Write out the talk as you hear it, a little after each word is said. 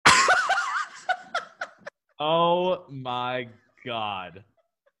Oh my God.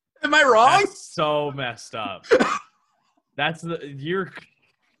 Am I wrong? That's so messed up. You're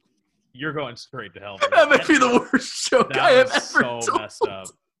going straight to hell. That might be the worst joke I have ever so told. Messed up.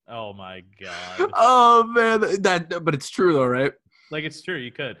 Oh my God. Oh man, but it's true though, right? Like, it's true.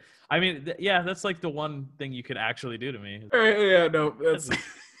 You could. I mean, yeah, that's like the one thing you could actually do to me. Yeah, no,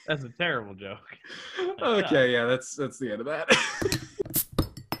 That's a terrible joke. Okay, yeah, that's the end of that.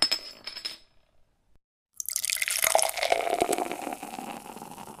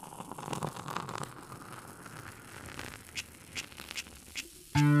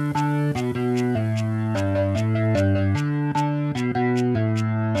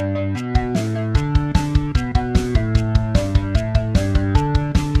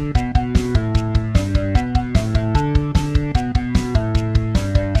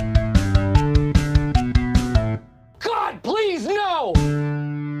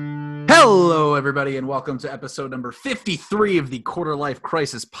 Hello, everybody, and welcome to episode number 53 of the Quarter Life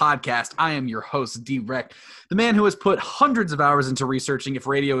Crisis podcast. I am your host, DWreck, the man who has put hundreds of hours into researching if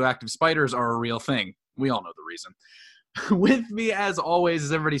radioactive spiders are a real thing. We all know the reason. With me, as always,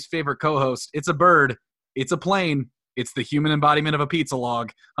 is everybody's favorite co-host. It's a bird. It's a plane. It's the human embodiment of a pizza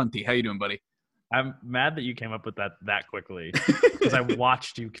log. Hunty, how you doing, buddy? I'm mad that you came up with that quickly because I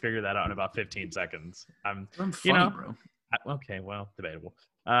watched you figure that out in about 15 seconds. I'm funny, bro. Okay, well, debatable.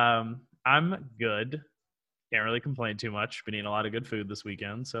 I'm good. Can't really complain too much. Been eating a lot of good food this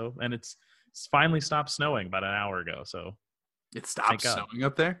weekend, and it's finally stopped snowing about an hour ago. So it stopped snowing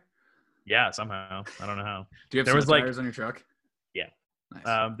up there? Yeah, somehow. I don't know how. Do you have snow tires on your truck? Yeah.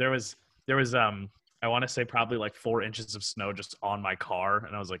 Nice. There was I want to say probably like 4 inches of snow just on my car,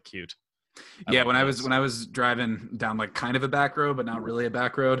 and I was like, cute. Yeah, when I was driving down like kind of a back road, but not really a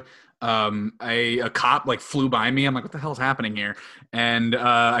back road, a cop like flew by me. I'm like, what the hell's happening here? And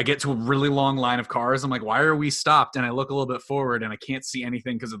I get to a really long line of cars. I'm like, why are we stopped? And I look a little bit forward and I can't see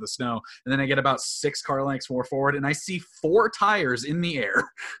anything because of the snow. And then I get about 6 car lengths more forward and I see 4 tires in the air.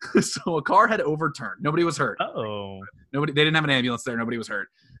 So a car had overturned. Nobody was hurt. Oh. They didn't have an ambulance there. Nobody was hurt.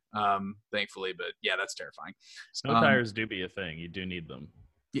 Thankfully, but yeah, that's terrifying. Snow tires do be a thing. You do need them.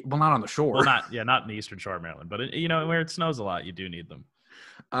 Well, not on the shore. Well, not in the Eastern Shore of Maryland, but where it snows a lot, you do need them.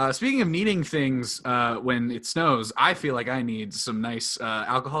 Speaking of needing things when it snows, I feel like I need some nice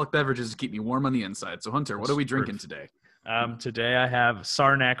alcoholic beverages to keep me warm on the inside. So, Hunter, what are we drinking today? Today I have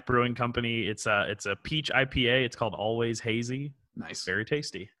Saranac Brewing Company. It's a peach IPA. It's called Always Hazy. Nice. Very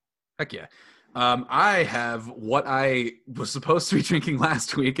tasty. Heck yeah. I have what I was supposed to be drinking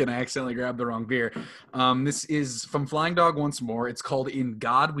last week, and I accidentally grabbed the wrong beer. This is from Flying Dog once more. It's called In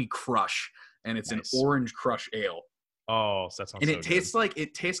God We Crush, and it's an orange crush ale. Oh, that sounds. And it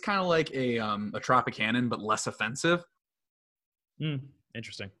tastes kind of like a Tropicana, but less offensive.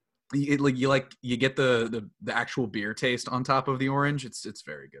 Interesting. You get the actual beer taste on top of the orange. It's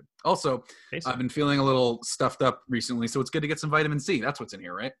very good. Also, I've been feeling a little stuffed up recently, so it's good to get some vitamin C. That's what's in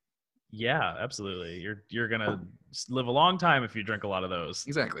here, right? Yeah, absolutely. You're gonna live a long time if you drink a lot of those.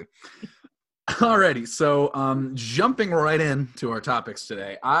 Exactly. Alrighty, so jumping right into our topics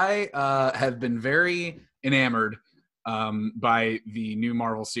today, I have been very enamored by the new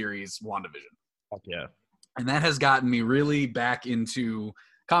Marvel series WandaVision. Fuck yeah. And that has gotten me really back into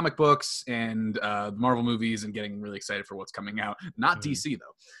comic books and Marvel movies and getting really excited for what's coming out. Not DC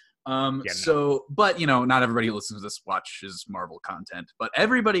though. But not everybody who listens to this watches Marvel content, but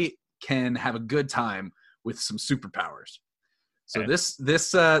everybody can have a good time with some superpowers. So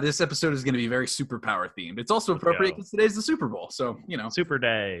this episode is going to be very superpower themed. It's also appropriate because today's the Super Bowl. So, Super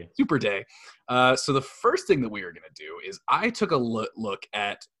Day. So the first thing that we are going to do is I took a look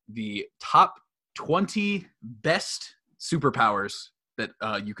at the top 20 best superpowers that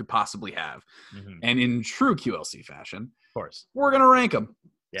you could possibly have. Mm-hmm. And in true QLC fashion, of course, we're going to rank them.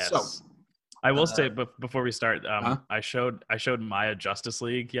 Yes. So, I will say, but before we start, I showed Maya Justice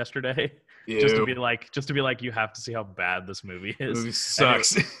League yesterday, just to be like, you have to see how bad this movie is. The movie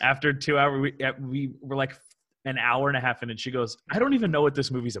sucks. After 2 hours, we were like an hour and a half in, and she goes, "I don't even know what this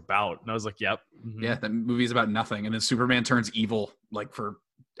movie's about." And I was like, "Yep, mm-hmm. Yeah, that movie's about nothing." And then Superman turns evil like for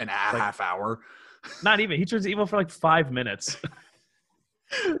an half hour. Not even. He turns evil for like 5 minutes.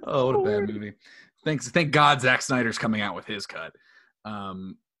 Oh, what a bad movie! Thank God Zack Snyder's coming out with his cut.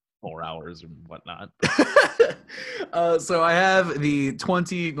 4 hours and whatnot. So I have the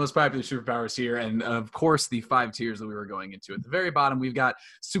 20 most popular superpowers here, and of course the 5 tiers that we were going into. At the very bottom, we've got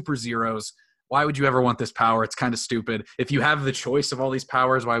Super Zeros. Why would you ever want this power? It's kind of stupid. If you have the choice of all these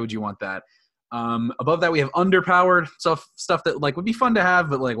powers, why would you want that? Above that, we have underpowered stuff that like would be fun to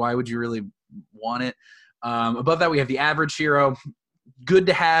have, but like why would you really want it? Above that, we have the average hero. good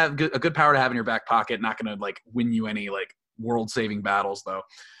to have, a good power to have in your back pocket. Not going to like win you any like world-saving battles though.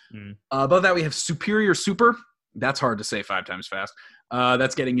 Above that we have superior super. That's hard to say 5 times fast.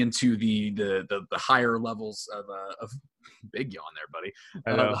 That's getting into the higher levels of big yawn there, buddy.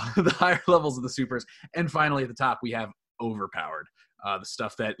 I know. The higher levels of the supers. And finally at the top we have overpowered. The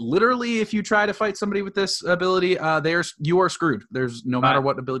stuff that literally, if you try to fight somebody with this ability, you are screwed. There's no matter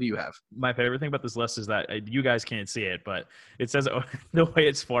what ability you have. My favorite thing about this list is that you guys can't see it, but it says the way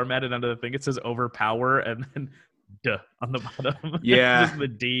it's formatted under the thing, it says overpower and then duh on the bottom. Yeah, just the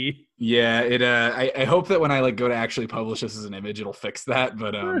D. Yeah, it. I hope that when I like go to actually publish this as an image, it'll fix that.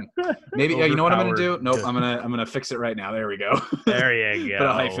 But maybe you know what I'm gonna do? Nope, I'm gonna fix it right now. There we go. There you go. Put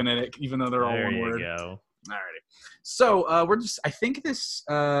a hyphen in it, even though they're all one word. Go. Alrighty. So we're just. I think this.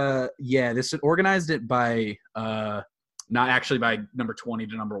 This organized it by not actually by number 20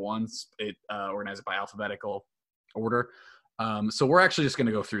 to number 1. It organized it by alphabetical order. So we're actually just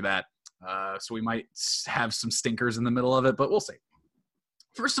gonna go through that. So we might have some stinkers in the middle of it, but we'll see.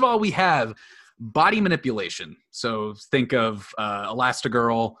 First of all, we have body manipulation. So think of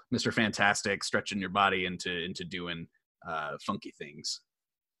Elastigirl, Mr. Fantastic, stretching your body into doing funky things.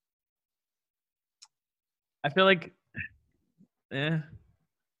 I feel like,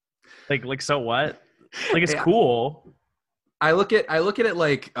 like so what? Like it's cool. I look at it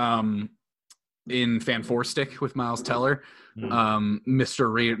like in Fan Four Stick with Miles Teller, young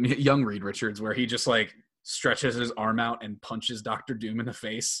Reed Richards, where he just like stretches his arm out and punches Dr. Doom in the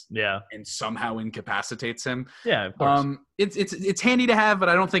face. Yeah. And somehow incapacitates him. Yeah, of course. It's handy to have, but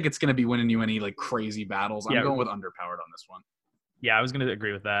I don't think it's going to be winning you any like crazy battles. I'm going with underpowered on this one. Yeah, I was going to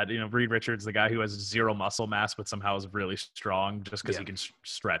agree with that. You know, Reed Richards, the guy who has 0 muscle mass, but somehow is really strong just because he can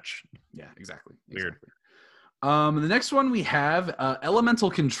stretch. Yeah, exactly. Weird. The next one we have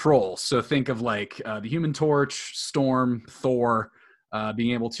elemental control. So think of like the Human Torch, Storm, Thor,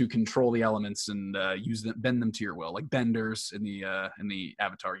 being able to control the elements and bend them to your will, like benders in the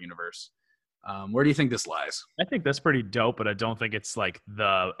Avatar universe. Where do you think this lies? I think that's pretty dope, but I don't think it's like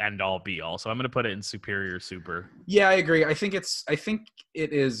the end all be all. So I'm going to put it in superior super. Yeah, I agree. I think it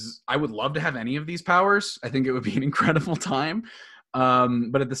is. I would love to have any of these powers. I think it would be an incredible time.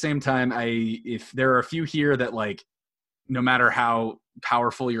 But at the same time, if there are a few here that like, no matter how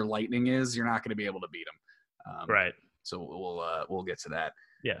powerful your lightning is, you're not going to be able to beat them. Right. So we'll get to that.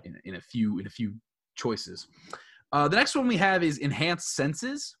 Yeah. In a few choices. The next one we have is enhanced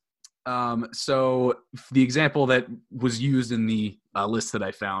senses. So the example that was used in the list that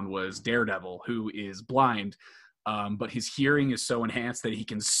I found was Daredevil, who is blind, but his hearing is so enhanced that he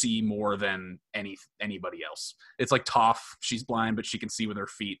can see more than anybody else. It's like Toph. She's blind, but she can see with her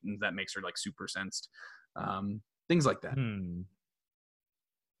feet, and that makes her like super sensed. Things like that.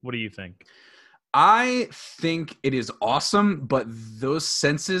 What do you think? I think it is awesome, but those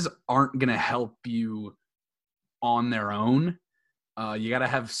senses aren't going to help you on their own. You got to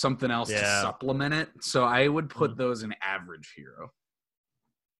have something else to supplement it. So I would put those in average hero.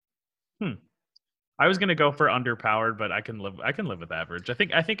 I was gonna go for underpowered, but I can live with average. I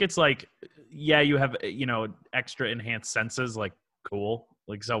think it's like, you have extra enhanced senses, like cool.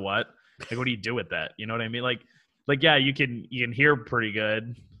 Like so what? Like what do you do with that? You know what I mean? Like yeah, you can hear pretty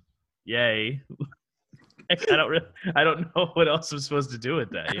good. Yay. I don't know what else I'm supposed to do with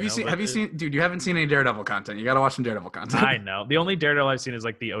that. Have you seen, dude, you haven't seen any Daredevil content. You got to watch some Daredevil content. I know. The only Daredevil I've seen is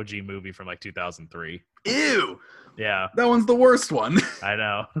like the OG movie from like 2003. Ew. Yeah. That one's the worst one. I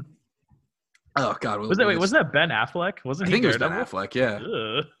know. Oh God. Wasn't that Ben Affleck? I think it was Ben Affleck. Yeah.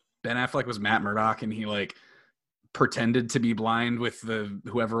 Ugh. Ben Affleck was Matt Murdock, and he like pretended to be blind with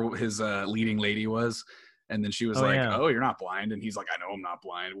whoever his leading lady was. And then she was oh, you're not blind. And he's like, I know I'm not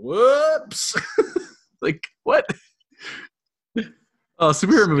blind. Whoops. Like, what?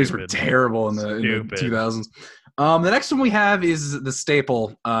 Superhero movies were terrible in the 2000s. The next one we have is the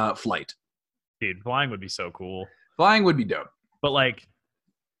staple, flight. Dude, flying would be so cool. Flying would be dope. But, like,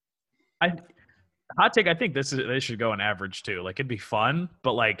 hot take, I think they should go on average, too. Like, it'd be fun,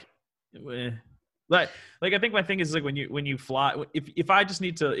 but, like I think my thing is, like, when you fly, if I just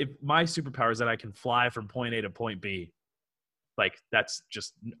need to, if my superpower is that I can fly from point A to point B, like that's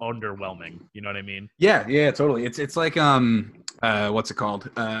just underwhelming. You know what I mean? Yeah, totally. It's like what's it called?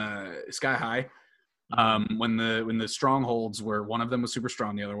 Sky High. When the strongholds were, one of them was super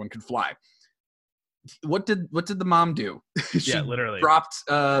strong, the other one could fly. What did the mom do? She literally dropped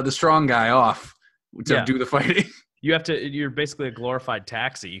the strong guy off to do the fighting. You're basically a glorified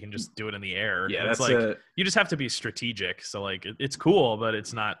taxi. You can just do it in the air. Yeah, that's like you just have to be strategic. So like it's cool, but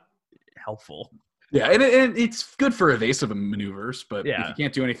it's not helpful. Yeah, and it's good for evasive maneuvers, but if you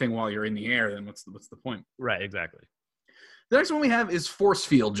can't do anything while you're in the air, then what's the point? Right, exactly. The next one we have is force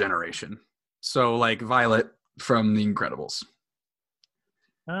field generation. So like Violet from The Incredibles.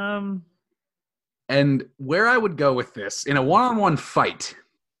 And where I would go with this, in a one-on-one fight,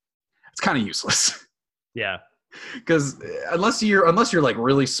 it's kind of useless. Yeah. Because unless you're like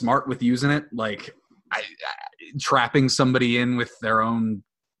really smart with using it, like trapping somebody in with their own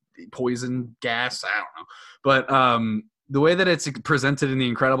poison gas, I don't know. But the way that it's presented in The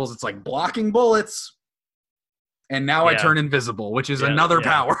Incredibles, it's like blocking bullets, and now I turn invisible, which is another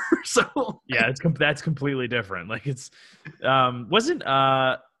power. So yeah, that's completely different. Like it's wasn't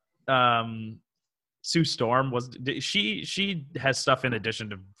Sue Storm she has stuff in addition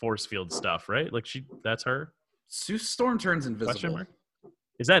to force field stuff, right? Like that's her. Sue Storm turns invisible.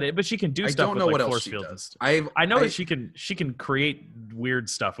 Is that it? But she can do stuff. I don't know with, like, what else she does. I know that she can create weird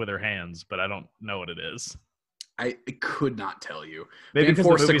stuff with her hands, but I don't know what it is. I could not tell you. Maybe because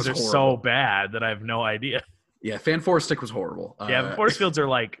the movies are so bad that I have no idea. Yeah, Fan Force Stick was horrible. Yeah, force fields are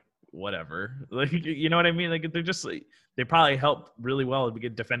like whatever. Like, you know what I mean? Like they're just like, they probably help really well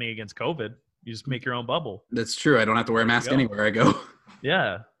defending against COVID. You just make your own bubble. That's true. I don't have to wear a mask anywhere I go.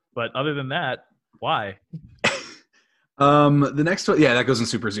 Yeah, but other than that, why? The next one, that goes in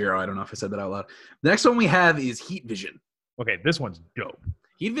Super Zero. I don't know if I said that out loud. The next one we have is Heat Vision. Okay, this one's dope.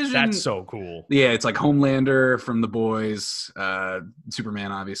 Heat Vision. That's so cool. Yeah, it's like Homelander from The Boys,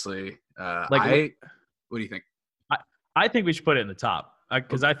 Superman, obviously. What do you think? I think we should put it in the top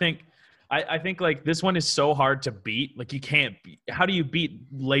because I think like this one is so hard to beat. Like you can't. How do you beat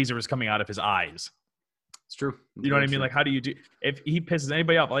lasers coming out of his eyes? It's true. You know what I mean? Like, how do you do? If he pisses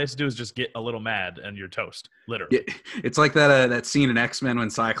anybody off, all he has to do is just get a little mad, and you're toast. Literally. Yeah, it's like that scene in X-Men when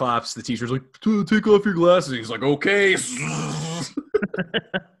Cyclops, the teacher's like, "Take off your glasses." He's like, "Okay."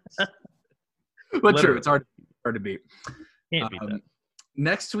 But true, it's hard to beat. Can't beat that.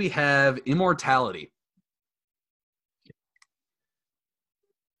 Next, we have immortality.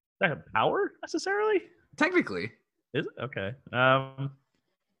 Is that a power necessarily? Technically, is it? Okay.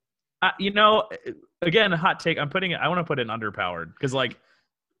 Again, a hot take. I want to put it in underpowered because, like,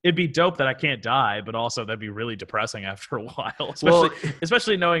 it'd be dope that I can't die, but also that'd be really depressing after a while.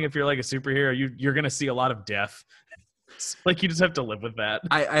 Especially knowing if you're like a superhero, you're gonna see a lot of death. Like you just have to live with that.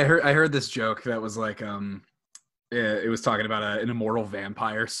 I heard this joke that was like it was talking about an immortal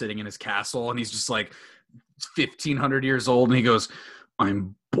vampire sitting in his castle, and he's just like 1,500 years old, and he goes,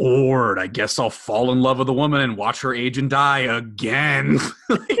 "I'm bored. I guess I'll fall in love with a woman and watch her age and die again."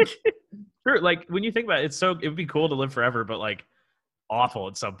 Sure, like when you think about it, it would be cool to live forever, but like awful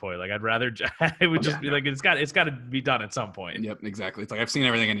at some point. Like I'd rather it would just be like it's got to be done at some point. Yep, exactly. It's like I've seen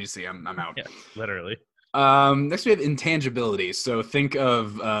everything I need to see. I'm out. Yeah, literally. Next we have intangibility. So think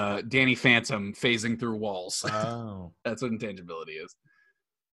of Danny Phantom phasing through walls. Oh, that's what intangibility is.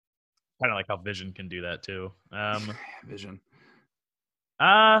 Kind of like how Vision can do that too. Vision.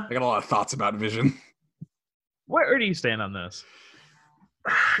 I got a lot of thoughts about Vision. Where do you stand on this?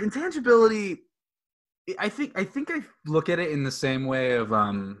 Intangibility, I think I look at it in the same way of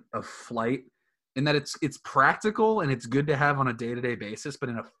flight, in that it's practical and it's good to have on a day-to-day basis, but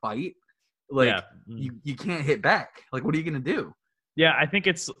in a fight, like you can't hit back. Like, what are you gonna do? Yeah, I think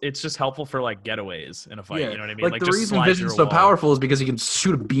it's just helpful for like getaways in a fight. You know what I mean? Like the reason Vision's so powerful is because he can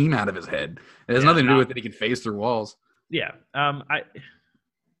shoot a beam out of his head. It has nothing to do with that he can phase through walls. Yeah.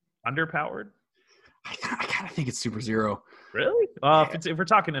 Underpowered. I kind of think it's Super Zero. Really? If we're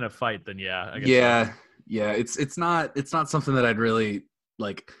talking in a fight, then yeah. I guess so. It's not something that I'd really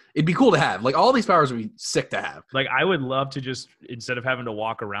like. It'd be cool to have. Like all these powers would be sick to have. Like I would love to just, instead of having to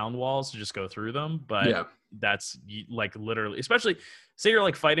walk around walls, to just go through them. But that's like literally, especially say you're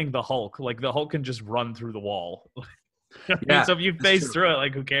like fighting the Hulk. Like the Hulk can just run through the wall. So if you phase through it,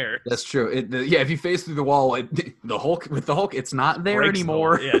 like who cares? That's true. If you phase through the wall, the Hulk, it's not there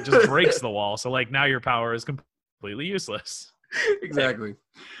anymore. It just breaks the wall. So like now your power is completely useless. Exactly.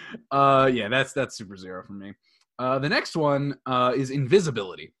 That's Super Zero for me. The next one is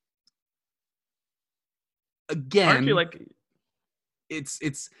invisibility. Again, aren't you like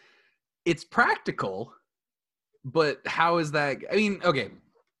it's practical, but how is that? I mean, okay.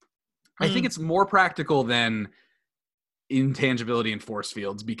 I think it's more practical than intangibility and force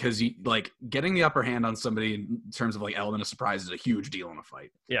fields, because you like getting the upper hand on somebody in terms of like element of surprise is a huge deal in a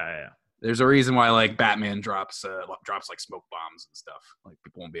fight. Yeah. There's a reason why like Batman drops like smoke bombs and stuff. Like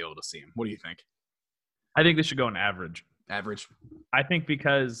people won't be able to see him. What do you think? I think this should go in average. Average. I think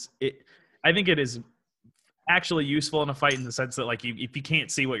because I think it is actually useful in a fight in the sense that like if you can't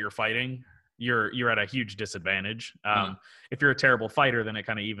see what you're fighting, you're at a huge disadvantage. If you're a terrible fighter, then it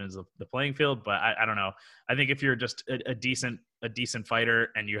kind of evens the playing field. But I don't know. I think if you're just a decent fighter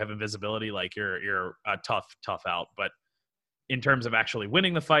and you have invisibility, like you're a tough out. But in terms of actually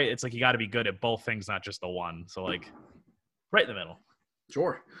winning the fight, it's like you got to be good at both things, not just the one. So like right in the middle.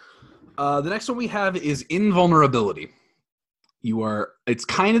 Sure. The next one we have is invulnerability. It's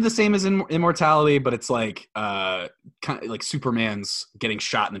kind of the same as immortality, but it's like kind of like Superman's getting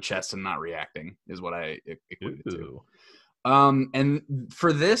shot in the chest and not reacting is what I equate it to. And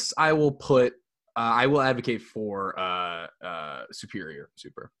for this, I will advocate for superior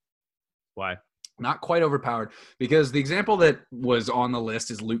super. Why? Not quite overpowered, because the example that was on the list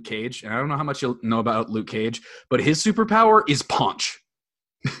is Luke Cage, and I don't know how much you'll know about Luke Cage, but his superpower is punch.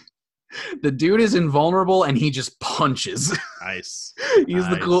 The dude is invulnerable and he just punches. Nice.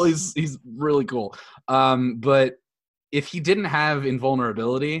 He's really cool. But if he didn't have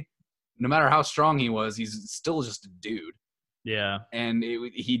invulnerability, no matter how strong he was, he's still just a dude. Yeah. And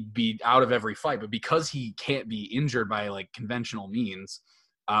he'd be out of every fight. But because he can't be injured by like conventional means,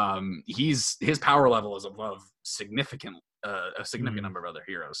 his power level is above a significant number of other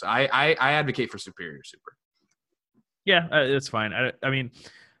heroes. So I advocate for superior super. Yeah, it's fine. I mean,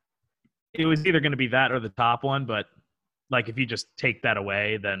 it was either going to be that or the top one, but like if you just take that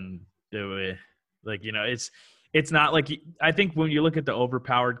away, then like, you know, it's not like, I think when you look at the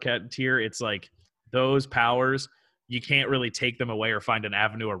overpowered tier, it's like those powers, you can't really take them away or find an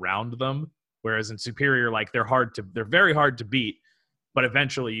avenue around them. Whereas in superior, like they're very hard to beat, but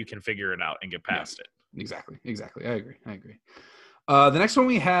eventually you can figure it out and get past it. Exactly. I agree. The next one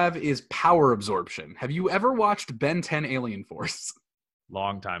we have is power absorption. Have you ever watched Ben 10 Alien Force?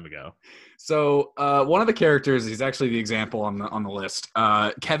 Long time ago. So one of the characters, he's actually the example on the list.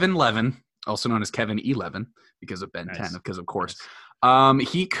 Kevin Levin, also known as Kevin E11, because of Ben 10, because of course.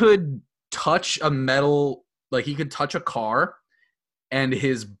 He could touch a metal, like he could touch a car, and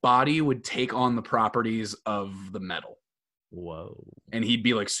his body would take on the properties of the metal. Whoa. And he'd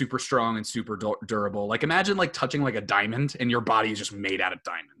be like super strong and super durable. Like imagine like touching like a diamond and your body is just made out of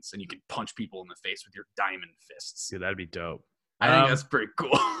diamonds and you can punch people in the face with your diamond fists. Dude, that'd be dope. I think that's pretty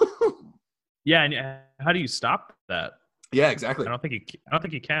cool. Yeah, and how do you stop that? Yeah, exactly. I don't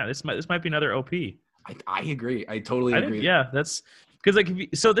think you can. This might be another OP. I agree. I totally agree. Yeah, that's because like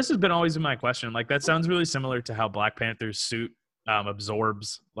so this has been always my question. Like that sounds really similar to how Black Panther's suit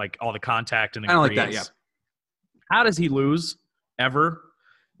absorbs like all the contact and I don't like that. Yeah. How does he lose ever?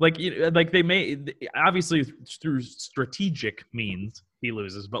 Like they may obviously through strategic means he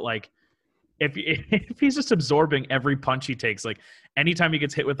loses, but like if he's just absorbing every punch he takes, like anytime he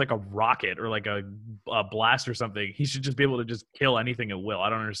gets hit with like a rocket or like a blast or something, he should just be able to just kill anything at will. I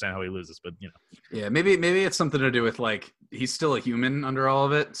don't understand how he loses, but you know. Yeah, maybe it's something to do with like he's still a human under all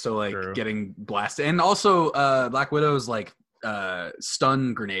of it, so like getting blasted, and also Black Widow's like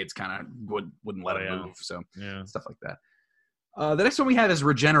stun grenades kind of wouldn't let him move, so stuff like that. The next one we have is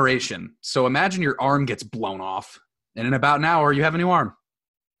regeneration. So imagine your arm gets blown off, and in about an hour you have a new arm.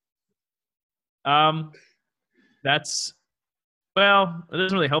 That's well, it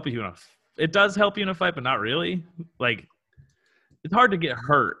doesn't really help you enough. It does help you in a fight, but not really. Like it's hard to get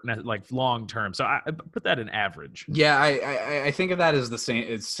hurt like long term. So I put that in average. Yeah, I think of that as the same.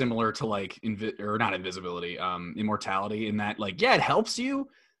 It's similar to like not invisibility, immortality. In that, like, yeah, it helps you,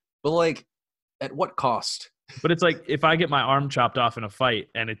 but like, at what cost? But it's like if I get my arm chopped off in a fight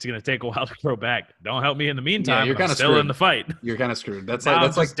and it's gonna take a while to grow back, don't help me in the meantime. Yeah, you're kind of still in the fight. You're kind of screwed. That's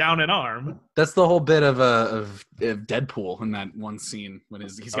like down an arm. That's the whole bit of Deadpool in that one scene when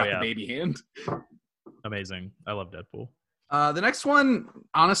he's got the baby hand. Amazing. I love Deadpool. The next one,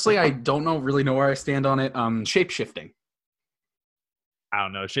 honestly, I don't really know where I stand on it. Shape-shifting. I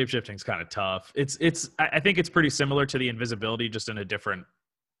don't know. Shape-shifting's kind of tough. I think it's pretty similar to the invisibility, just in a different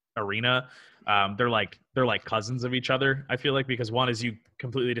arena. They're like cousins of each other, I feel like, because one is you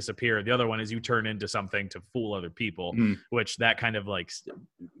completely disappear, the other one is you turn into something to fool other people, which that kind of like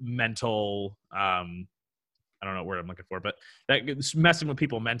mental I don't know what word I'm looking for, but that messing with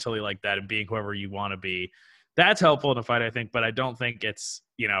people mentally like that and being whoever you want to be, that's helpful in a fight, I think, but I don't think it's,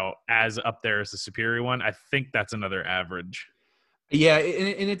 you know, as up there as the superior one. I think that's another average. Yeah,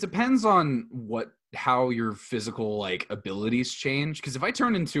 and it depends on how your physical like abilities change. Because if I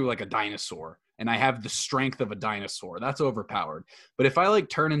turn into like a dinosaur and I have the strength of a dinosaur, that's overpowered. But if I like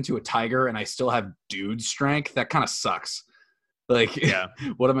turn into a tiger and I still have dude strength, that kind of sucks. Like,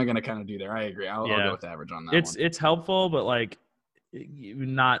 what am I going to kind of do there? I agree. I'll go with average on that. It's helpful, but like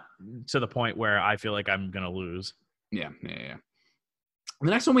not to the point where I feel like I'm going to lose. Yeah. The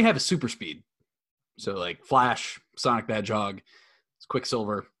next one we have is super speed. So like Flash, Sonic the Hedgehog,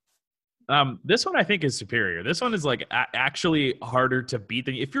 Quicksilver. This one I think is superior. This one is like actually harder to beat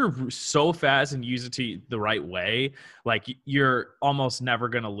than if you're so fast and use it the right way. Like you're almost never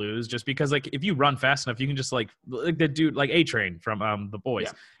gonna lose, just because like if you run fast enough, you can just like the dude like A-Train from The Boys.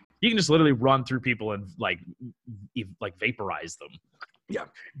 Yeah. You can just literally run through people and like vaporize them. Yeah.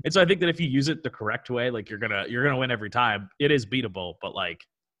 And so I think that if you use it the correct way, like you're gonna win every time. It is beatable, but like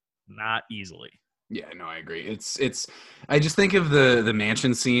not easily. Yeah, no, I agree. It's. I just think of the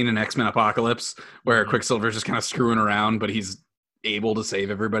mansion scene in X-Men Apocalypse where Quicksilver's just kind of screwing around, but he's able to save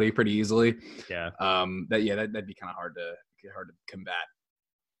everybody pretty easily. Yeah. That'd be kind of hard to combat.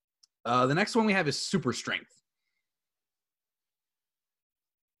 The next one we have is super strength.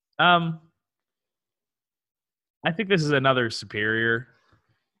 I think this is another superior.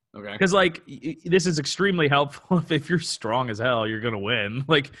 Okay. Because like this is extremely helpful. If you're strong as hell, you're gonna win.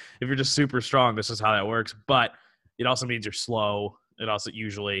 Like if you're just super strong, this is how that works. But it also means you're slow. It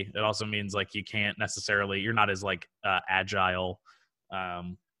also means like you can't necessarily. You're not as like agile.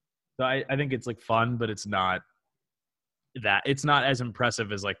 So I think it's like fun, but it's not as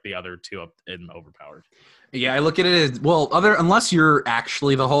impressive as like the other two up in Overpowered. Yeah, I look at it as, well, unless you're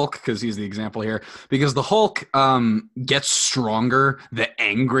actually the Hulk, because he's the example here, because the Hulk gets stronger the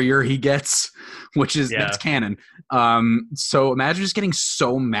angrier he gets, which is that's canon. So imagine just getting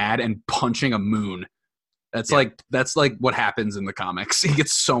so mad and punching a moon. That's like what happens in the comics. He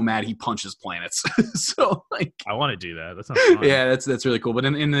gets so mad he punches planets. So like I want to do that. That's not fun. Yeah, that's really cool. But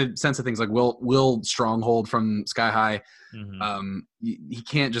in the sense of things like Will Stronghold from Sky High, he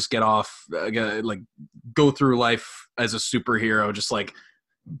can't just get off go through life as a superhero just like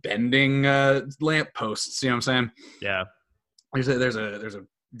bending lamp posts. You know what I'm saying? Yeah. There's a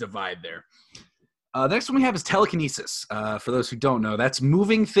divide there. The next one we have is telekinesis. For those who don't know, that's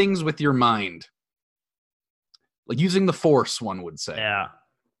moving things with your mind. Like using the force, one would say. Yeah,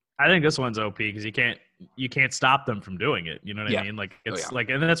 I think this one's OP because you can't stop them from doing it. You know what I mean? Like it's like,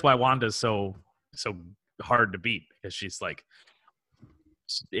 and that's why Wanda's so hard to beat, because she's like,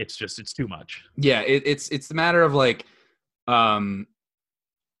 it's too much. Yeah, it's the matter of like,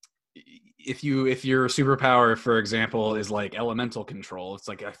 if your superpower, for example, is like elemental control, it's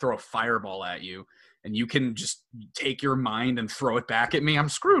like I throw a fireball at you and you can just take your mind and throw it back at me. I'm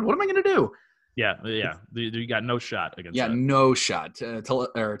screwed. What am I going to do? Yeah. You got no shot against that. No shot.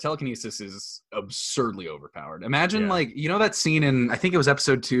 Telekinesis is absurdly overpowered. Imagine that scene in, I think it was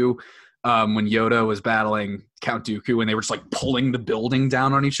episode 2, when Yoda was battling Count Dooku and they were just like pulling the building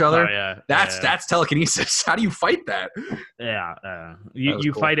down on each other. Oh, yeah. That's telekinesis. How do you fight that? Yeah.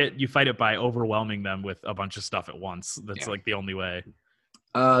 You cool. Fight it by overwhelming them with a bunch of stuff at once. That's like the only way.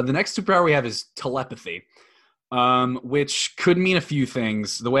 The next superpower we have is telepathy. Which could mean a few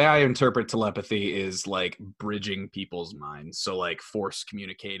things. The way I interpret telepathy is like bridging people's minds. So like force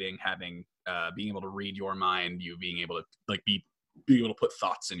communicating, having being able to read your mind, you being able to like being able to put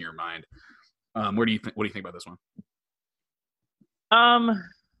thoughts in your mind. What do you think about this one?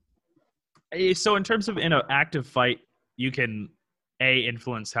 So in terms of in an active fight, you can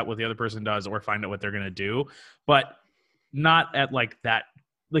influence what the other person does or find out what they're gonna do, but not at like that.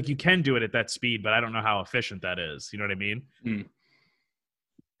 Like you can do it at that speed, but I don't know how efficient that is. You know what I mean?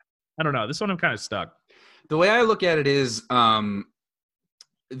 I don't know. This one I'm kind of stuck. The way I look at it is the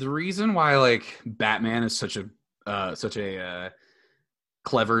reason why like Batman is such a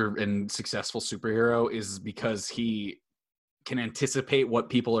clever and successful superhero is because he can anticipate what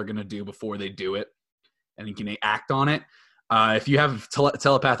people are going to do before they do it, and he can act on it. If you have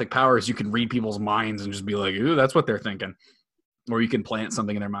telepathic powers, you can read people's minds and just be like, "Ooh, that's what they're thinking." Or you can plant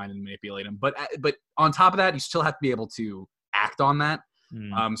something in their mind and manipulate them. But on top of that, you still have to be able to act on that.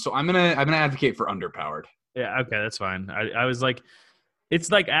 So I'm gonna advocate for underpowered. Yeah, okay, that's fine. I was like, it's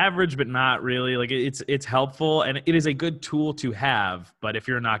like average, but not really. Like it's helpful and it is a good tool to have. But if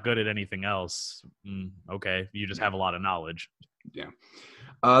you're not good at anything else, okay, you just have a lot of knowledge. Yeah.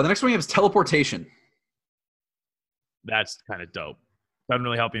 The next one we have is teleportation. That's kind of dope. Doesn't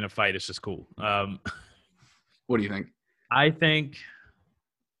really help you in a fight. It's just cool. What do you think? I think,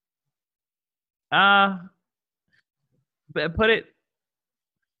 put it.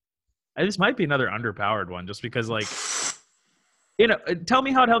 This might be another underpowered one, just because, like, tell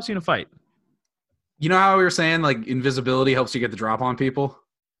me how it helps you in a fight. You know how we were saying, like, invisibility helps you get the drop on people.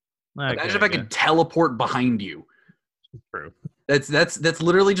 Okay, imagine if I could teleport behind you. True. That's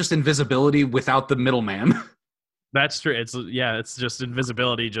literally just invisibility without the middleman. That's true. It's just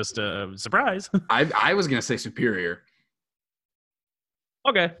invisibility, just a surprise. I was gonna say superior.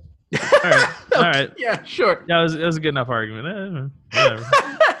 Okay. All right. Yeah, sure. Yeah, it was a good enough argument. Whatever.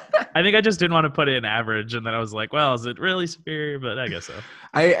 I think I just didn't want to put it in average, and then I was like, well, is it really superior? But I guess so.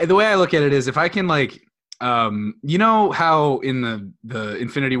 The way I look at it is if I can like, you know how in the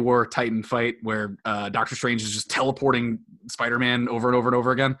Infinity War Titan fight where Doctor Strange is just teleporting Spider-Man over and over and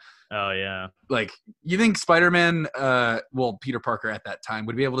over again? Oh, yeah. Like, you think Spider-Man, Peter Parker at that time,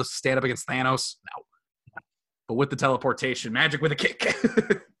 would be able to stand up against Thanos? No. But with the teleportation, magic with a kick.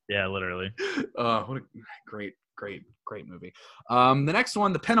 Yeah, literally. What a great movie. The next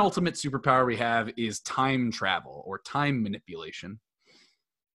one, the penultimate superpower we have is time travel or time manipulation.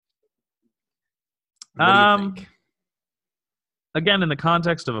 What do you think? Again, in the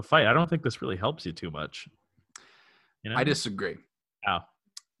context of a fight, I don't think this really helps you too much. You know? I disagree. Oh.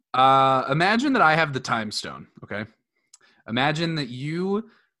 Imagine that I have the time stone, okay? Imagine that you're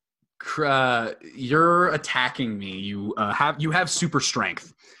attacking me. You have super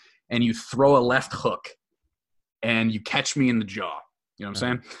strength, and you throw a left hook, and you catch me in the jaw. You know what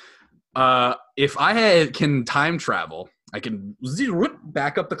I'm saying? If I can time travel, I can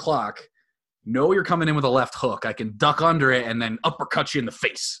back up the clock, know you're coming in with a left hook, I can duck under it, and then uppercut you in the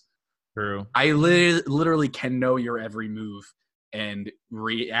face. True. I literally can know your every move and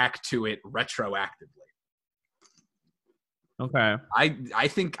react to it retroactively. Okay. I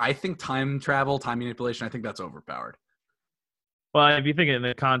think time travel, time manipulation, I think that's overpowered. Well, if you think in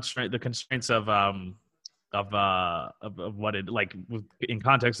the constraints of what it like in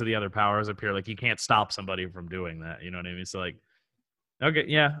context of the other powers appear, like you can't stop somebody from doing that. You know what I mean? So like, okay,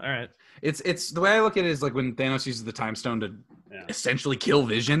 yeah, all right. It's the way I look at it is like when Thanos uses the time stone to essentially kill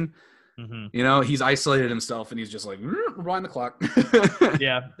Vision. Mm-hmm. You know, he's isolated himself and he's just like, rewind the clock.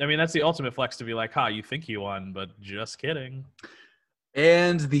 Yeah, I mean, that's the ultimate flex to be like, you think you won, but just kidding.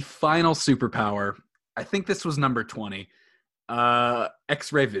 And the final superpower, I think this was number 20,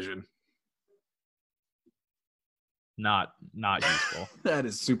 X-ray vision. Not useful. That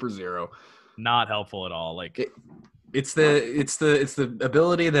is super zero. Not helpful at all. Like it's the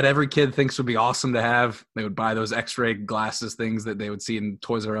ability that every kid thinks would be awesome to have. They would buy those X-ray glasses things that they would see in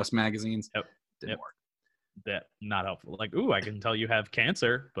Toys R Us magazines. Yep. Didn't work. That not helpful. Like, ooh, I can tell you have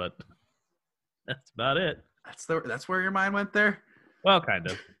cancer, but that's about it. That's where your mind went there? Well, kind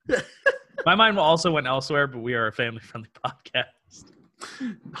of. My mind also went elsewhere, but we are a family-friendly podcast.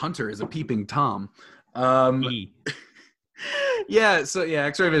 Hunter is a peeping Tom. Yeah, so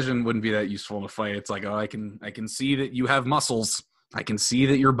X-ray vision wouldn't be that useful in a fight. It's like, I can see that you have muscles. I can see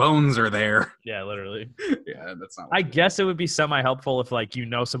that your bones are there. Yeah, literally. Yeah, that's not. I guess it would be semi-helpful if like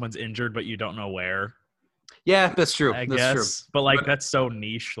someone's injured but you don't know where. Yeah, that's true. I that's guess. True. But that's so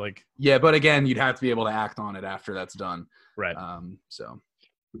niche. Like. Yeah, but again, you'd have to be able to act on it after that's done. Right. So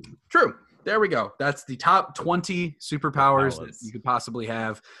true. There we go. That's the top 20 superpowers that you could possibly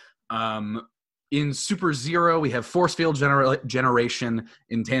have. In Super Zero, we have force field generation,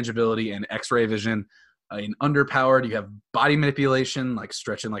 intangibility, and X-ray vision. In Underpowered, you have body manipulation, like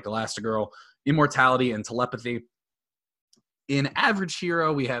stretching like Elastigirl, immortality, and telepathy. In Average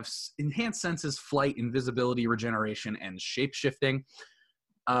Hero, we have enhanced senses, flight, invisibility, regeneration, and shape-shifting.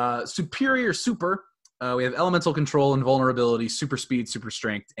 Superior Super, we have elemental control, invulnerability, super speed, super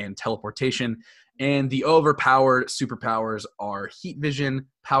strength, and teleportation. And the overpowered superpowers are heat vision,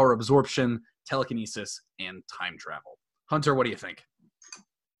 power absorption, telekinesis, and time travel. Hunter, what do you think?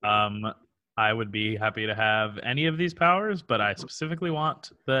 I would be happy to have any of these powers, but I specifically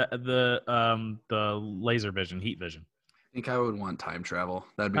want the laser vision, heat vision. I think I would want time travel.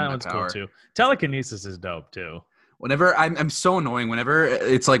 That'd be my power. Cool too. Telekinesis is dope too. Whenever I'm so annoying. Whenever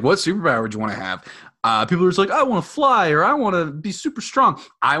it's like, what superpower would you want to have? People are just like, I want to fly or I want to be super strong.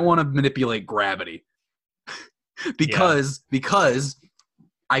 I want to manipulate gravity because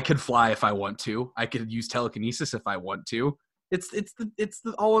I could fly if I want to. I could use telekinesis if I want to. It's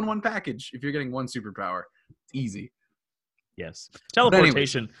the all-in-one package. If you're getting one superpower, it's easy. Yes.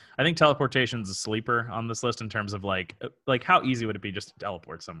 Teleportation. I think teleportation's a sleeper on this list in terms of like how easy would it be just to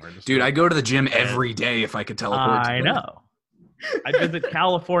teleport somewhere? Dude, I go to the gym every day if I could teleport. I know. I visit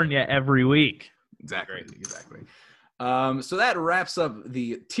California every week. Exactly. So that wraps up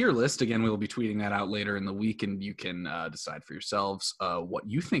the tier list. Again, we will be tweeting that out later in the week, and you can decide for yourselves what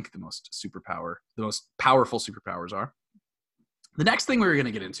you think the most powerful superpowers are. The next thing we're going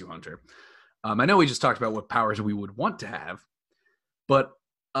to get into, Hunter, I know we just talked about what powers we would want to have, but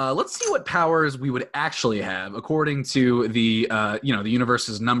let's see what powers we would actually have according to the the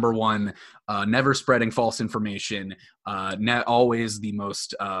universe's number one, never spreading false information, always the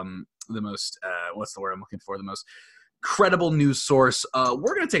most what's the word I'm looking for? The most credible news source.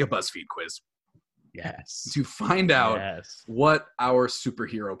 We're going to take a Buzzfeed quiz. Yes. To find out what our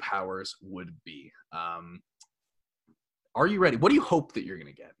superhero powers would be. Are you ready? What do you hope that you're going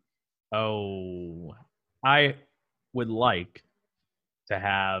to get? Oh, I would like to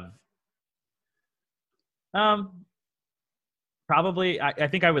have probably I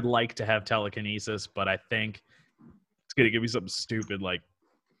think I would like to have telekinesis, but I think it's gonna give me something stupid like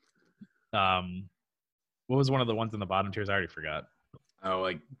what was one of the ones in the bottom tiers? I already forgot. Oh,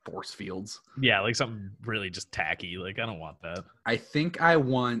 like force fields. Yeah, like something really just tacky. Like I don't want that. I think I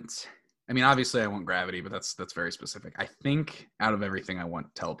want. I mean, obviously, I want gravity, but that's very specific. I think out of everything, I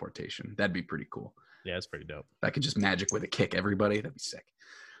want teleportation. That'd be pretty cool. Yeah, it's pretty dope. I could just magic with a kick everybody. That'd be sick.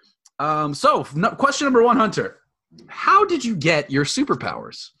 Question number 1, Hunter. How did you get your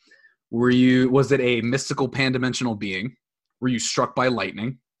superpowers? Was it a mystical pan-dimensional being? Were you struck by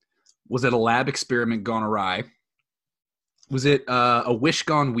lightning? Was it a lab experiment gone awry? Was it a wish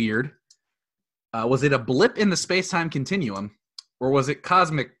gone weird? Was it a blip in the space-time continuum? Or was it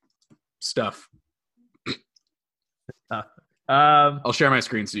cosmic stuff? I'll share my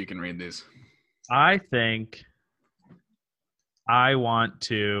screen so you can read these. I think I want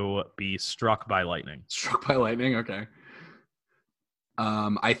to be struck by lightning. Struck by lightning? Okay.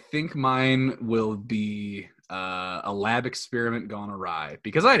 I think mine will be a lab experiment gone awry.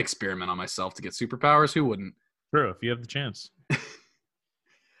 Because I'd experiment on myself to get superpowers. Who wouldn't? True, if you have the chance.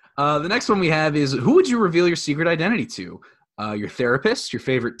 The next one we have is, who would you reveal your secret identity to? Your therapist, your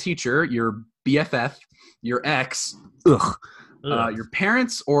favorite teacher, your BFF, your ex, your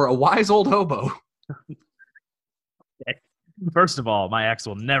parents, or a wise old hobo? First of all, my ex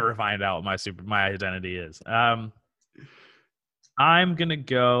will never find out what my identity is. I'm gonna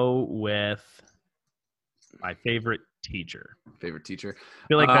go with my favorite teacher. Favorite teacher. I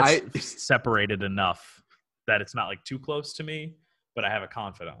feel like that's separated enough that it's not like too close to me, but I have a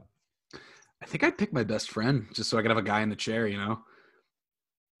confidant. I think I'd pick my best friend just so I could have a guy in the chair, you know?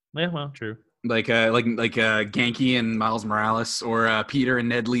 Yeah, well, true. Like Genki and Miles Morales, or Peter and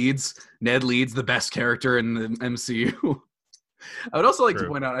Ned Leeds. Ned Leeds, the best character in the MCU. I would also like to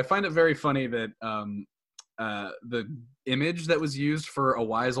point out, I find it very funny that the image that was used for a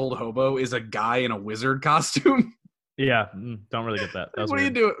wise old hobo is a guy in a wizard costume. Yeah, don't really get that. What are you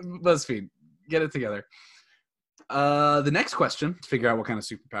doing, BuzzFeed? Get it together. The next question to figure out what kind of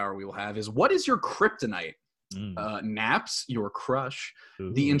superpower we will have is, what is your kryptonite? Naps, your crush,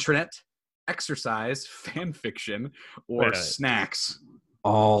 the internet, exercise, fan fiction, or snacks?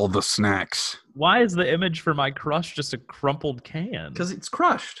 All the snacks. Why is the image for my crush just a crumpled can? Because it's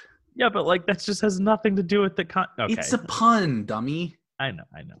crushed. Yeah, but like that just has nothing to do with the okay. It's a pun, dummy. I know.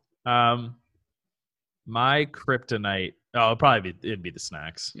 My kryptonite. Oh, it'd be the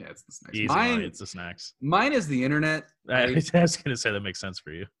snacks. Yeah, it's the snacks. It's the snacks. Mine is the internet. I was gonna say that makes sense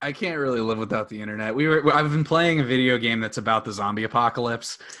for you. I can't really live without the internet. I've been playing a video game that's about the zombie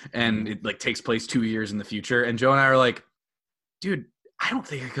apocalypse, and it like takes place 2 years in the future. And Joe and I are like, dude, I don't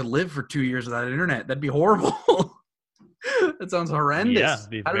think I could live for 2 years without internet. That'd be horrible. That sounds horrendous.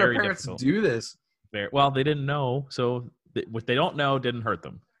 Yeah, how did our parents do this? Well, they didn't know, so what they don't know didn't hurt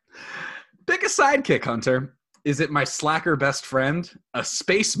them. Pick a sidekick, Hunter. Is it my slacker best friend, a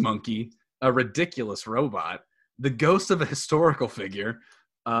space monkey, a ridiculous robot, the ghost of a historical figure,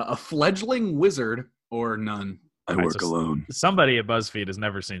 a fledgling wizard, or none? I work alone. Somebody at BuzzFeed has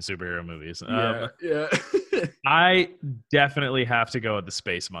never seen superhero movies. Yeah. I definitely have to go with the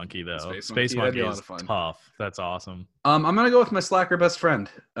space monkey, though. Space monkey is tough. That's awesome. I'm gonna go with my slacker best friend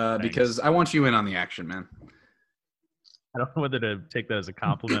because I want you in on the action, man. I don't know whether to take that as a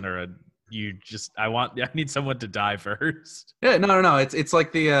compliment or I need someone to die first. Yeah, no. It's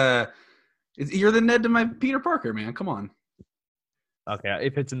like you're the Ned to my Peter Parker, man. Come on. Okay,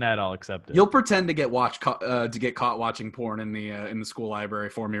 if it's a Ned, I'll accept it. You'll pretend to get caught watching porn in the school library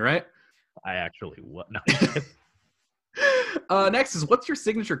for me, right? I actually what? No. Next is, what's your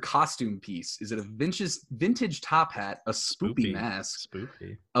signature costume piece? Is it a vintage top hat, a spoopy mask,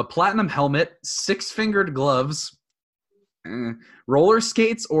 a platinum helmet, 6-fingered gloves, roller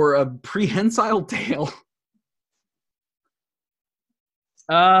skates, or a prehensile tail?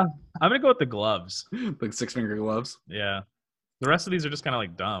 I'm gonna go with the gloves. Like 6-finger gloves? Yeah. The rest of these are just kind of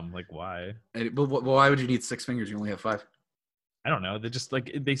like dumb. Like, why? Well, why would you need 6 fingers? You only have 5. I don't know. They're just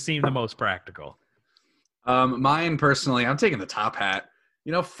like, they seem the most practical. Mine personally, I'm taking the top hat.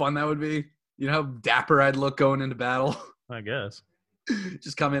 You know how fun that would be? You know how dapper I'd look going into battle? I guess.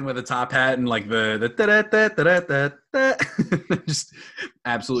 Just come in with a top hat and like the just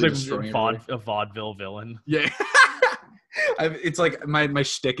absolutely destroying a vaudeville villain. Yeah. It's like my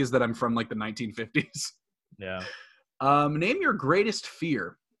shtick is that I'm from like the 1950s. Yeah. Name your greatest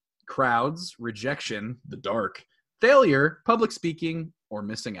fear: crowds, rejection, the dark, failure, public speaking, or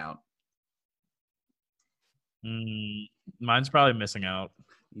missing out. Mine's probably missing out.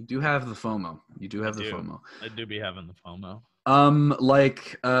 You do have the FOMO. You do have the FOMO. I do be having the FOMO.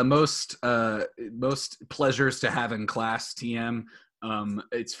 Like most pleasures to have in class, TM,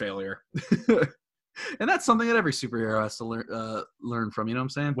 it's failure. And that's something that every superhero has to learn from. You know what I'm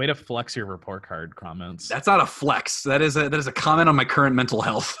saying? Way to flex your report card comments. That's not a flex. That is a comment on my current mental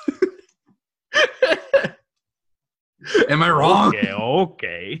health. Am I wrong?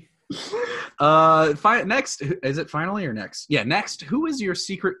 Okay. Next, is it finally or next? Yeah, next. Who is your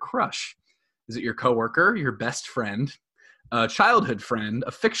secret crush? Is it your coworker, your best friend, a childhood friend,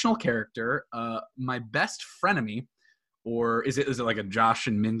 a fictional character, my best frenemy, or is it like a Josh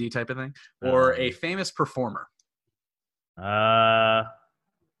and Mindy type of thing, or a famous performer?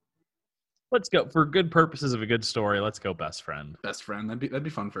 Let's go for good purposes of a good story. Let's go best friend. Best friend. That'd be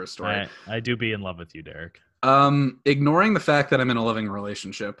fun for a story. I do be in love with you, Derek. Ignoring the fact that I'm in a living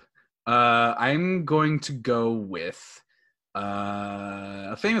relationship, I'm going to go with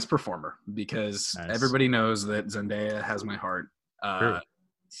a famous performer because everybody knows that Zendaya has my heart.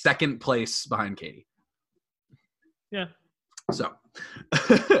 Second place behind Katie. Yeah. So,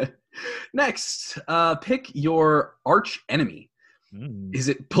 next, pick your arch enemy. Is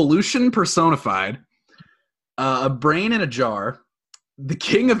it pollution personified, a brain in a jar, the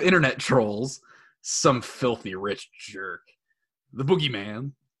king of internet trolls, some filthy rich jerk, the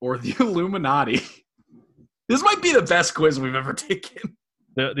boogeyman, or the Illuminati? This might be the best quiz we've ever taken.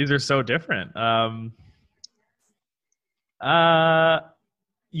 These are so different.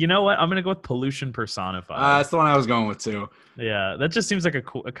 You know what? I'm gonna go with pollution personified. That's the one I was going with too. Yeah, that just seems like a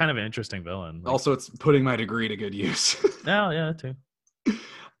kind of an interesting villain. Also, it's putting my degree to good use. Yeah, too.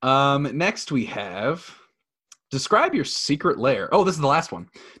 Next we have describe your secret lair. Oh, this is the last one.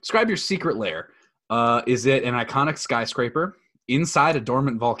 Describe your secret lair. Is it an iconic skyscraper, inside a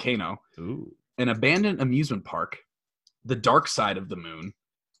dormant volcano, an abandoned amusement park, the dark side of the moon,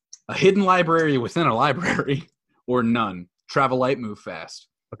 a hidden library within a library, or none? Travel light, move fast.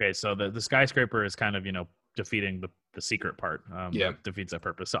 Okay, so the skyscraper is kind of, defeating the secret part. Defeats that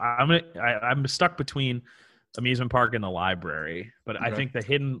purpose. So I'm stuck between amusement park and the library, but okay. I think the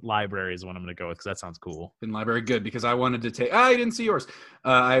hidden library is what I'm going to go with because that sounds cool. Hidden library, good, because I wanted to take. I didn't see yours.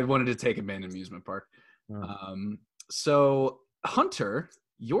 I wanted to take abandoned amusement park. So Hunter,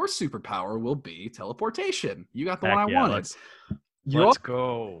 your superpower will be teleportation. You got the one I wanted. Let's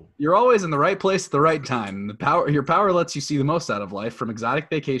go. You're always in the right place at the right time. Your power lets you see the most out of life, from exotic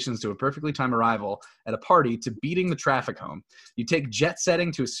vacations to a perfectly timed arrival at a party to beating the traffic home. You take jet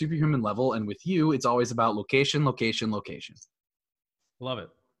setting to a superhuman level, and with you, it's always about location, location, location. Love it.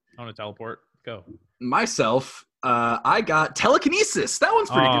 I want to teleport. Go. Myself, I got telekinesis. That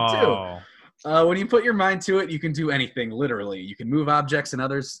one's pretty good too. When you put your mind to it, you can do anything, literally. You can move objects and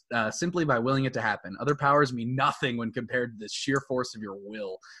others simply by willing it to happen. Other powers mean nothing when compared to the sheer force of your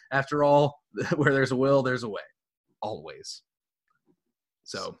will. After all, where there's a will, there's a way. Always.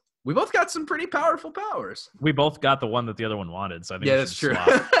 So we both got some pretty powerful powers. We both got the one that the other one wanted, so I think that's true.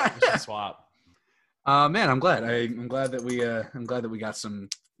 We should swap. Man, I'm glad. I'm glad that we got some.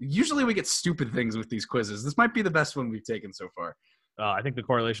 Usually we get stupid things with these quizzes. This might be the best one we've taken so far. I think the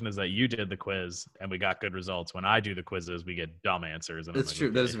correlation is that you did the quiz and we got good results. When I do the quizzes, we get dumb answers. And that's true.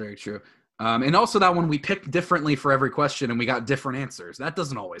 Okay. That is very true. And also that one we picked differently for every question and we got different answers. That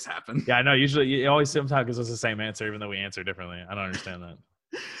doesn't always happen. Yeah, I know. Usually, it always sometimes gives us the same answer, even though we answer differently. I don't understand that.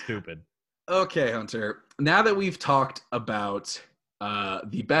 Stupid. Okay, Hunter. Now that we've talked about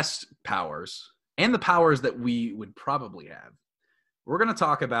the best powers and the powers that we would probably have, we're going to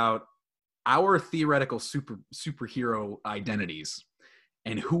talk about our theoretical superhero identities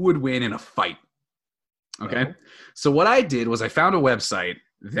and who would win in a fight. Okay. Oh. So what I did was I found a website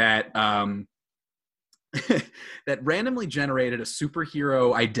that that randomly generated a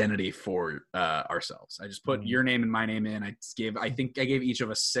superhero identity for ourselves. I just put your name and my name in. I think I gave each of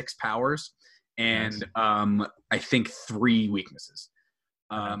us 6 powers and I think 3 weaknesses.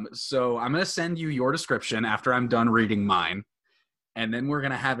 So I'm going to send you your description after I'm done reading mine. And then we're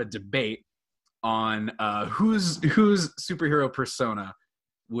going to have a debate on whose superhero persona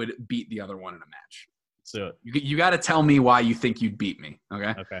would beat the other one in a match. So you got to tell me why you think you'd beat me.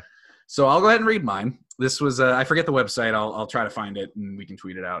 Okay. Okay. So I'll go ahead and read mine. This was I forget the website. I'll try to find it and we can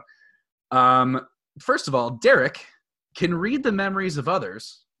tweet it out. First of all, Derek can read the memories of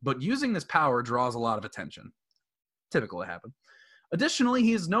others, but using this power draws a lot of attention. Typical to happen. Additionally,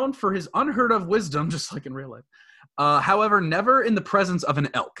 he is known for his unheard of wisdom, just like in real life. However, never in the presence of an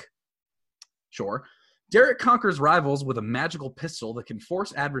elk. Sure. Derek conquers rivals with a magical pistol that can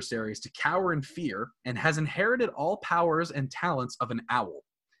force adversaries to cower in fear and has inherited all powers and talents of an owl.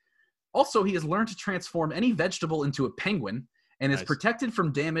 Also, he has learned to transform any vegetable into a penguin and is protected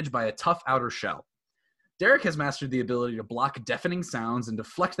from damage by a tough outer shell. Derek has mastered the ability to block deafening sounds and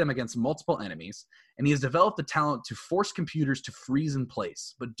deflect them against multiple enemies, and he has developed the talent to force computers to freeze in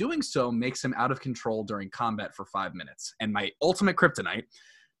place, but doing so makes him out of control during combat for 5 minutes. And my ultimate kryptonite,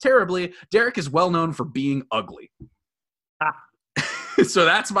 terribly, Derek is well known for being ugly. So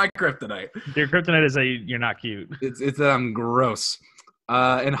that's my kryptonite. Your kryptonite is you're not cute. It's gross.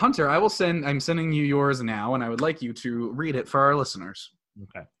 And Hunter, I'm sending you yours now, and I would like you to read it for our listeners.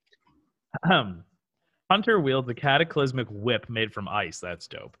 Okay. Hunter wields a cataclysmic whip made from ice. That's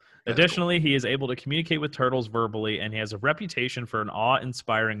dope. Additionally, he is able to communicate with turtles verbally, and he has a reputation for an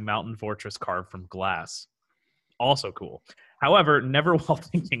awe-inspiring mountain fortress carved from glass. Also cool. However, never while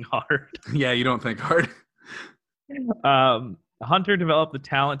thinking hard. Yeah, you don't think hard. Hunter developed the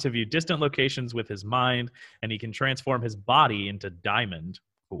talent to view distant locations with his mind, and he can transform his body into diamond.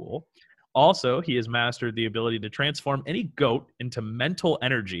 Cool. Also, he has mastered the ability to transform any goat into mental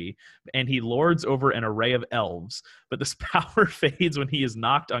energy, and he lords over an array of elves. But this power fades when he is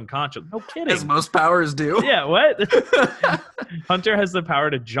knocked unconscious. No kidding. As most powers do. Yeah, what? Hunter has the power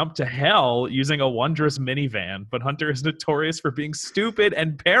to jump to hell using a wondrous minivan, but Hunter is notorious for being stupid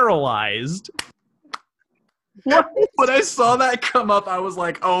and paralyzed. What? When I saw that come up, I was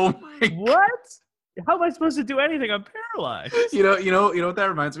like, "Oh my God. What? How am I supposed to do anything? I'm paralyzed." You know what that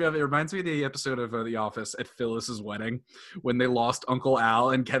reminds me of? It reminds me of the episode of The Office at Phyllis's wedding when they lost Uncle Al,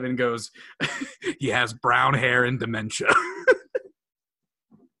 and Kevin goes, "He has brown hair and dementia."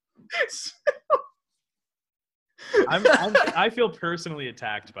 I feel personally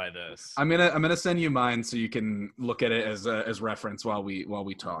attacked by this. I'm gonna send you mine so you can look at it as reference while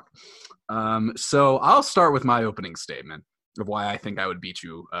we talk. So I'll start with my opening statement of why I think I would beat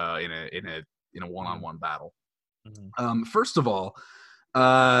you in a one-on-one battle. Mm-hmm. First of all,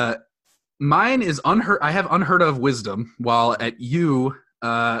 mine is I have unheard of wisdom, while at you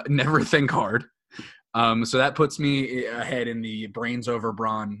never think hard. So that puts me ahead in the brains over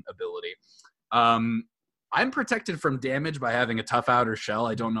brawn ability. I'm protected from damage by having a tough outer shell.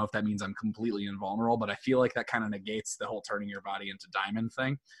 I don't know if that means I'm completely invulnerable, but I feel like that kind of negates the whole turning your body into diamond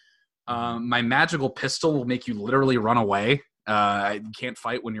thing. My magical pistol will make you literally run away. You can't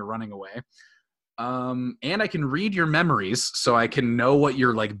fight when you're running away. And I can read your memories, so I can know what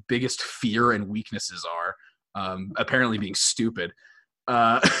your like biggest fear and weaknesses are. Apparently being stupid.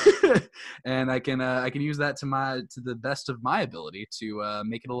 And I can use that to the best of my ability to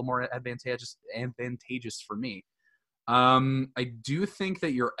make it a little more advantageous for me. I do think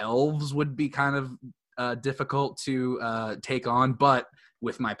that your elves would be kind of difficult to take on, but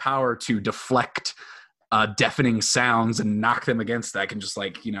with my power to deflect deafening sounds and knock them against that, I can just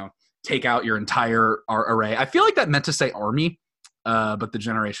take out your entire array. I feel like that meant to say army, but the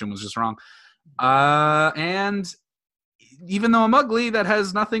generation was just wrong. And even though I'm ugly, that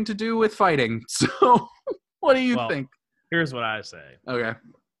has nothing to do with fighting. So what do you think? Here's what I say. Okay.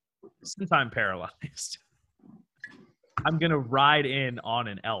 Since I'm paralyzed, I'm going to ride in on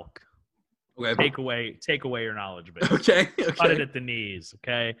an elk. Okay. Take away your knowledge base. Okay. Cut it at the knees.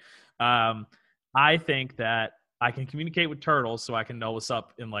 Okay. I think that I can communicate with turtles, so I can know what's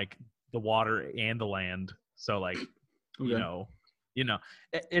up in like the water and the land. So like, okay. you know,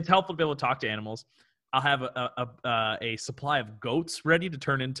 it's helpful to be able to talk to animals. I'll have a supply of goats ready to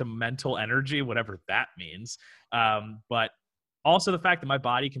turn into mental energy, whatever that means. But also the fact that my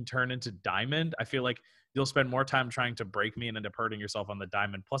body can turn into diamond, I feel like you'll spend more time trying to break me and end up hurting yourself on the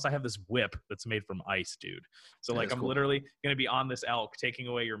diamond. Plus, I have this whip that's made from ice, dude. So, like, I'm cool. Literally going to be on this elk, taking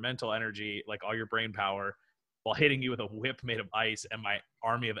away your mental energy, like all your brain power, while hitting you with a whip made of ice, and my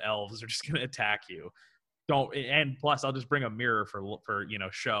army of elves are just going to attack you. And plus, I'll just bring a mirror for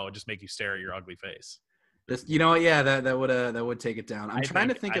show, and just make you stare at your ugly face. That would take it down. I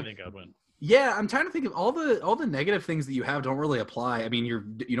think I would win. Yeah, I'm trying to think of all the negative things that you have don't really apply. I mean,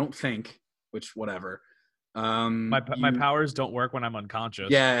 you don't think, which whatever. My powers don't work when I'm unconscious.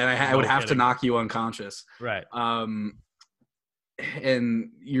 Yeah, and I would have to knock you unconscious. Right.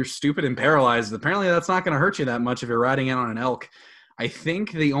 And you're stupid and paralyzed. Apparently, that's not going to hurt you that much if you're riding in on an elk. I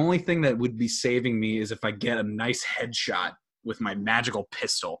think the only thing that would be saving me is if I get a nice headshot with my magical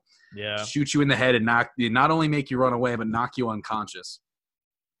pistol. Yeah. Shoot you in the head and not only make you run away, but knock you unconscious.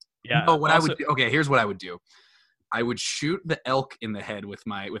 Yeah. No, here's what I would do. I would shoot the elk in the head with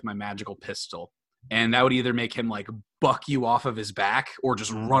my magical pistol, and that would either make him like buck you off of his back or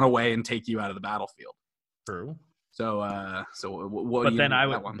just run away and take you out of the battlefield. True. So what?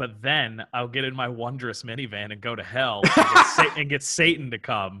 But then I'll get in my wondrous minivan and go to hell and get Satan to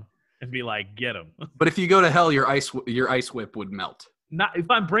come and be like, get him. But if you go to hell, your ice whip would melt. Not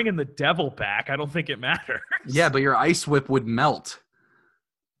if I'm bringing the devil back. I don't think it matters. Yeah, but your ice whip would melt.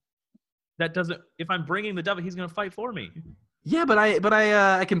 That doesn't. If I'm bringing the devil, he's gonna fight for me. Yeah, but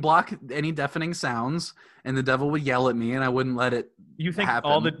I can block any deafening sounds, and the devil would yell at me, and I wouldn't let it. You think happen.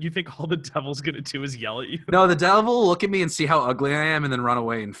 all the devil's gonna do is yell at you? No, the devil will look at me and see how ugly I am, and then run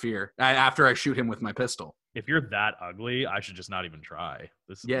away in fear after I shoot him with my pistol. If you're that ugly, I should just not even try.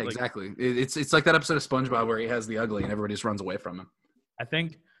 Yeah, exactly. It's like that episode of SpongeBob where he has the ugly, and everybody just runs away from him. I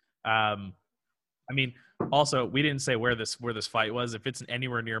think. Also, we didn't say where this fight was. If it's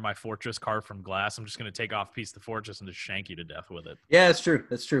anywhere near my fortress carved from glass, I'm just going to take off a piece of the fortress and just shank you to death with it. Yeah, that's true.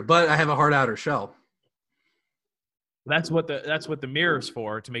 That's true. But I have a hard outer shell. That's what the mirror's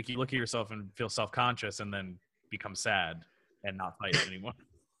for, to make you look at yourself and feel self-conscious and then become sad and not fight anymore.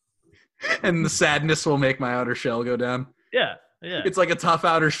 And the sadness will make my outer shell go down. Yeah. It's like a tough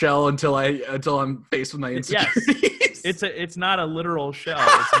outer shell until I'm faced with my insecurities. Yes. It's not a literal shell.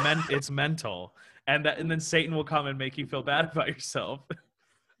 It's mental. And then Satan will come and make you feel bad about yourself.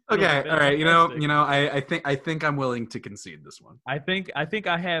 Okay, all right. You know. I think I'm willing to concede this one. I think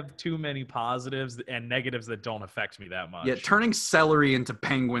I have too many positives and negatives that don't affect me that much. Yeah, turning celery into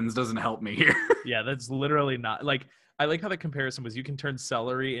penguins doesn't help me here. Yeah, that's literally not like. I like how the comparison was. You can turn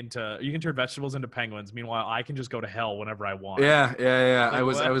vegetables into penguins. Meanwhile, I can just go to hell whenever I want. Yeah.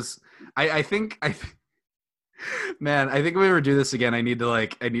 Like, I think. Man, I think if we ever do this again, I need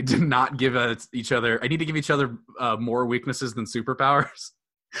to not give each other. I need to give each other more weaknesses than superpowers,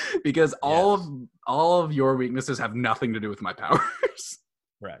 because all of your weaknesses have nothing to do with my powers.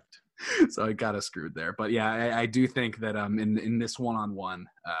 Correct. So I got us screwed there. But yeah, I do think that in this one-on-one,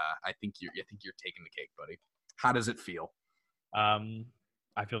 I think you're taking the cake, buddy. How does it feel? I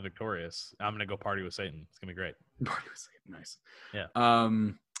feel victorious. I'm gonna go party with Satan. It's gonna be great. Party with Satan, nice. Yeah.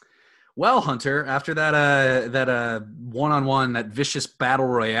 Well, Hunter, after that one-on-one, that vicious battle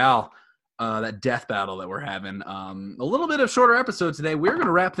royale, that death battle that we're having, a little bit of shorter episode today. We're going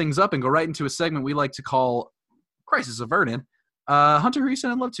to wrap things up and go right into a segment we like to call Crisis Averted. Hunter, who are you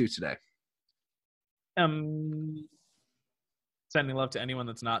sending love to today? Sending love to anyone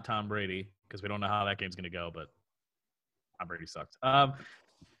that's not Tom Brady, because we don't know how that game's going to go, but Tom Brady sucked.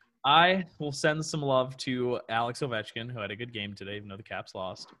 I will send some love to Alex Ovechkin, who had a good game today, even though the Caps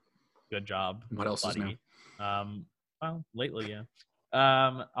lost. Good job. What else is new? Well, lately, yeah.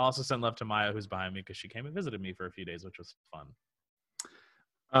 I'll also send love to Maya, who's behind me, because she came and visited me for a few days, which was fun.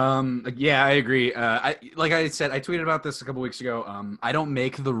 Yeah, I agree. Like I said, I tweeted about this a couple weeks ago. I don't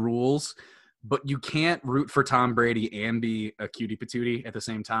make the rules, but you can't root for Tom Brady and be a cutie patootie at the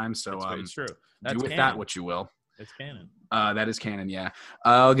same time. So it's true. Do with that what you will. It's canon. That is canon, yeah.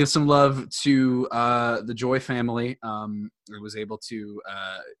 I'll give some love to the Joy family. I was able to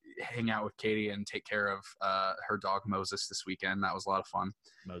hang out with Katie and take care of her dog Moses this weekend. That was a lot of fun.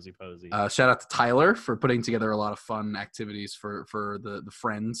 Mosey Posey. Shout out to Tyler for putting together a lot of fun activities for the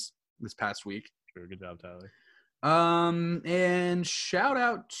friends this past week. Sure, good job, Tyler. And shout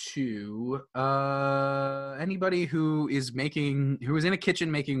out to anybody who is in a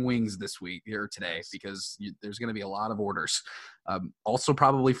kitchen making wings this week or today, because there's going to be a lot of orders. Also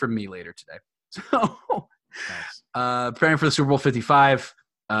probably from me later today. So nice. Preparing for the Super Bowl 55.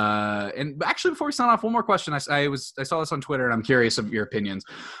 And actually, before we sign off, one more question. I saw this on Twitter, and I'm curious of your opinions.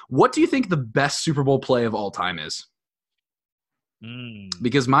 What do you think the best Super Bowl play of all time is?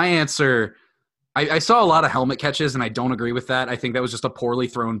 Because my answer, I saw a lot of helmet catches, and I don't agree with that. I think that was just a poorly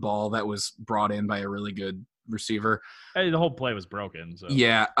thrown ball that was brought in by a really good receiver. Hey, the whole play was broken. So.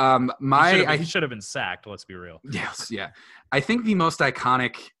 Yeah. He should have been sacked. Let's be real. Yes. Yeah. I think the most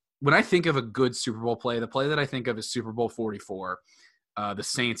iconic, when I think of a good Super Bowl play, the play that I think of is Super Bowl 44. The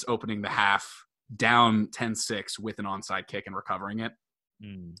Saints opening the half down 10-6 with an onside kick and recovering it.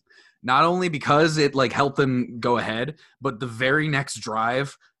 Not only because it helped them go ahead, but the very next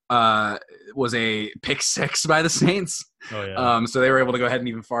drive was a pick six by the Saints. Oh, yeah. So they were able to go ahead and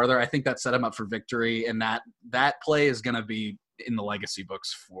even farther. I think that set them up for victory, and that play is going to be in the legacy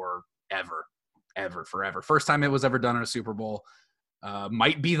books forever. First time it was ever done in a Super Bowl.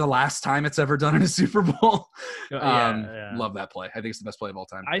 Might be the last time it's ever done in a Super Bowl. Love that play. I think it's the best play of all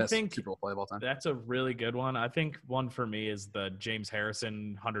time. I think Super Bowl play of all time. That's a really good one. I think one for me is the James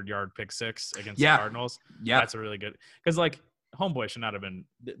Harrison 100-yard pick six against the Cardinals. Yeah, that's a really good, because homeboy should not have been.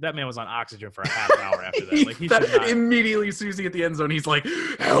 That man was on oxygen for a half hour after that. He should not. Immediately as soon as he hit the end zone, he's like,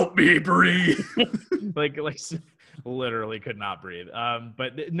 "Help me breathe." Literally could not breathe.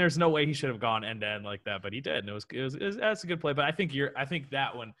 But there's no way he should have gone end to end like that, but he did. And it was that's a good play. But I think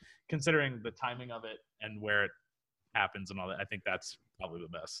that one, considering the timing of it and where it happens and all that, I think that's probably the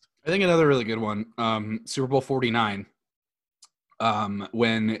best. I think another really good one, Super Bowl 49.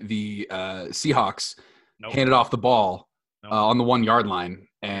 when the Seahawks handed off the ball on the 1 yard line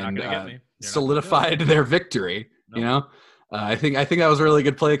and solidified their victory. Nope. You know, I think that was a really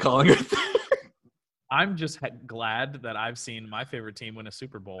good play calling right there. I'm just glad that I've seen my favorite team win a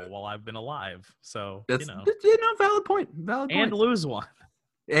Super Bowl while I've been alive. So, that's, valid point. And lose one.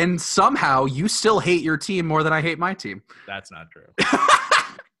 And somehow you still hate your team more than I hate my team. That's not true.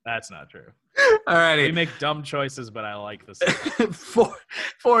 That's not true. All righty. We make dumb choices, but I like this.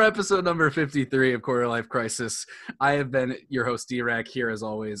 For episode number 53 of Quarter Life Crisis, I have been your host, DWreck, here as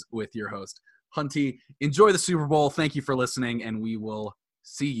always with your host, Hunty. Enjoy the Super Bowl. Thank you for listening, and we will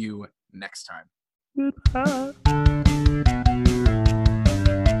see you next time. Goodbye.